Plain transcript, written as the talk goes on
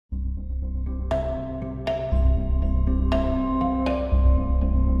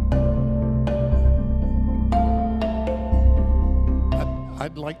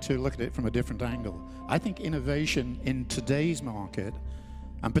I'd like to look at it from a different angle. I think innovation in today's market,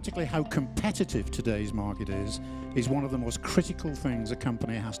 and particularly how competitive today's market is one of the most critical things a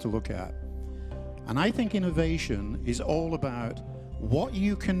company has to look at. And I think innovation is all about what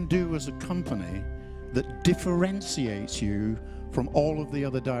you can do as a company that differentiates you from all of the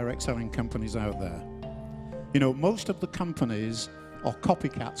other direct selling companies out there. You know, most of the companies are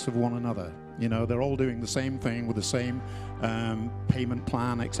copycats of one another. You know, they're all doing the same thing with the same payment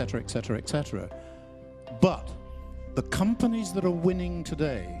plan, etc., etc., etc. But the companies that are winning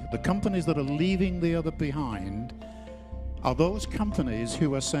today, the companies that are leaving the other behind, are those companies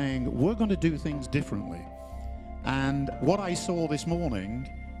who are saying, we're going to do things differently. And what I saw this morning,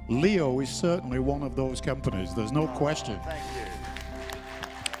 Leo is certainly one of those companies. There's no question. Thank you.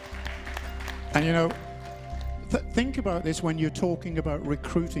 And you know, think about this when you're talking about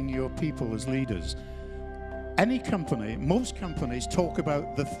recruiting your people as leaders. Any company, most companies talk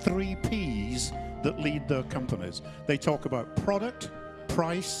about the 3 Ps that lead their companies. They talk about product,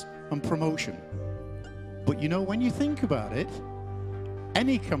 price, and promotion. But you know, when you think about it,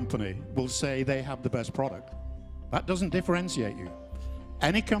 any company will say they have the best product. That doesn't differentiate you.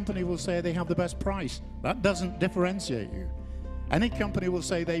 Any company will say they have the best price. That doesn't differentiate you. Any company will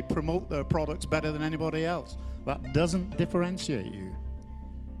say they promote their products better than anybody else. That doesn't differentiate you.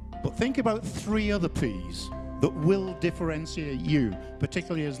 But think about 3 other Ps that will differentiate you,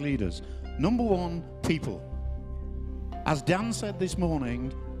 particularly as leaders. Number 1, people. As Dan said this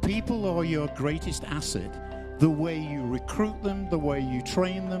morning, people are your greatest asset. The way you recruit them, the way you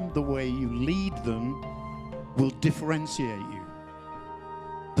train them, the way you lead them will differentiate you.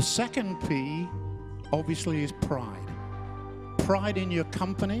 The second P, obviously, is pride. Pride in your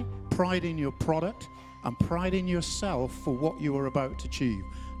company, pride in your product, and pride in yourself for what you are about to achieve.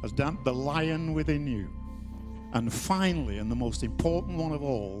 As Dan, the lion within you. And finally, and the most important one of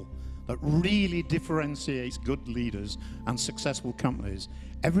all, that really differentiates good leaders and successful companies,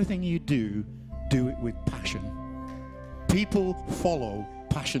 everything you do, do it with passion. People follow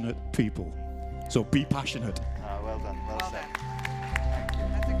passionate people. So be passionate.